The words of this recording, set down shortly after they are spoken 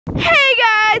Hey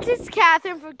guys, it's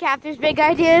Catherine from Catherine's Big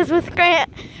Ideas with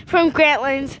Grant from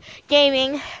Grantlands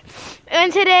Gaming.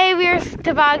 And today we are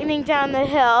tobogganing down the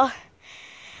hill.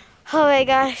 Oh my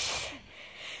gosh.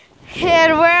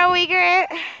 And where are we, Grant?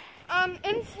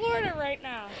 In Florida right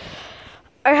now.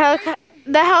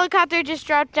 The helicopter just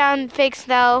dropped down fake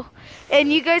snow.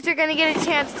 And you guys are going to get a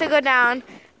chance to go down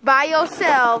by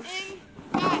yourselves.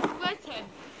 Listen.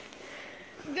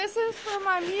 This is for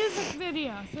my music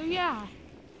video, so yeah.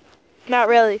 Not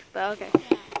really, but okay.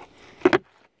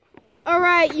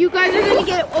 Alright, you guys are going to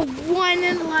get a one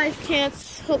in a life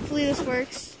chance. Hopefully this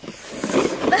works.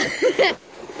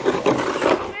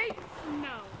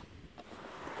 No.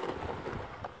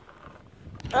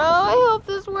 Oh, I hope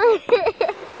this works.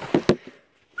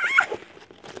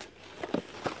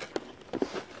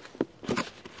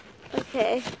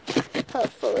 Okay,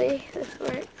 hopefully this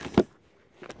works.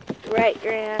 Right,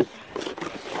 Grant.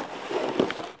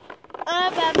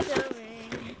 About the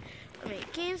ring,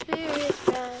 making spirits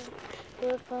die.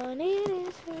 The fun it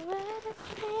is for us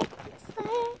to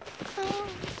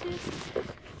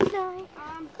tonight.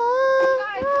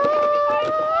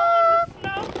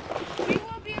 We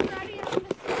will be ready on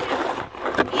the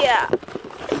snow. Yeah.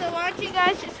 So why don't you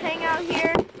guys just hang out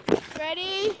here?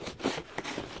 Ready?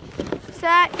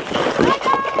 Set. Go!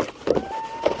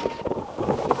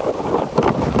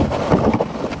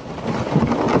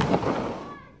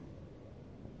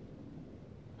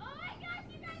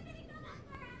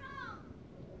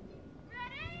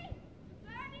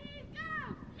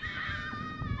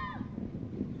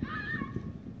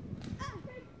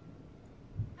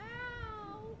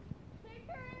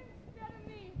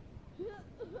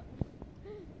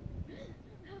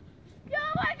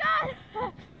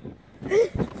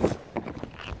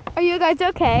 Are you guys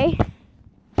okay?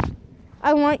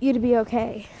 I want you to be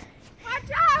okay. Watch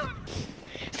out!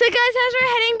 So guys, as we're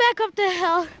heading back up the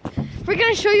hill, we're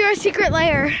gonna show you our secret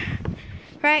lair.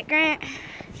 Right, Grant?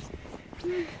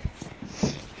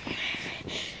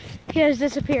 He has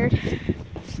disappeared. And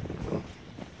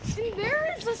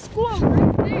there is a squirrel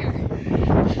right there.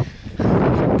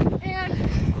 And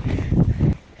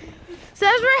so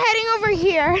as we're heading over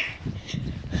here,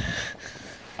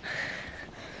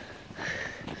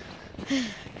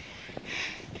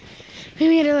 we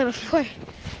made a little fort.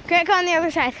 Grant, go on the other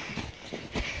side.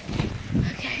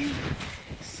 Okay.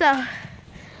 So,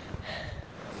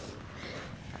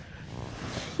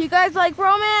 you guys like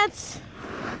romance?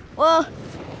 Well,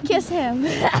 kiss him.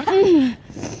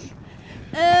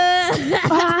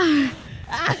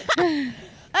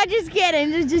 I'm just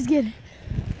kidding. Just kidding.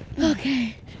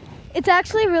 Okay. It's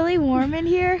actually really warm in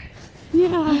here.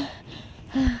 yeah.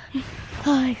 Oh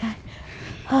my god.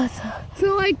 Oh,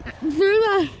 So like for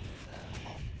the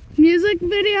music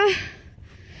video,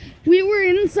 we were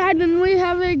inside and we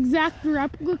have an exact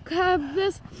replica of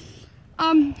this.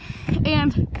 And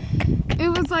it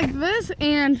was like this,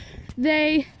 and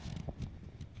they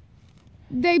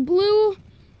blew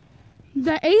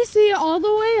the AC all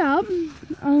the way up,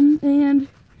 and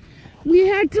we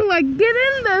had to like get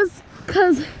in this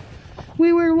because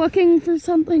we were looking for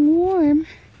something warm,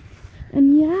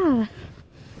 and yeah.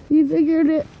 We figured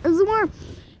it was warm.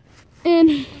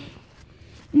 And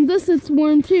this, it's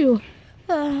warm too.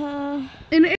 And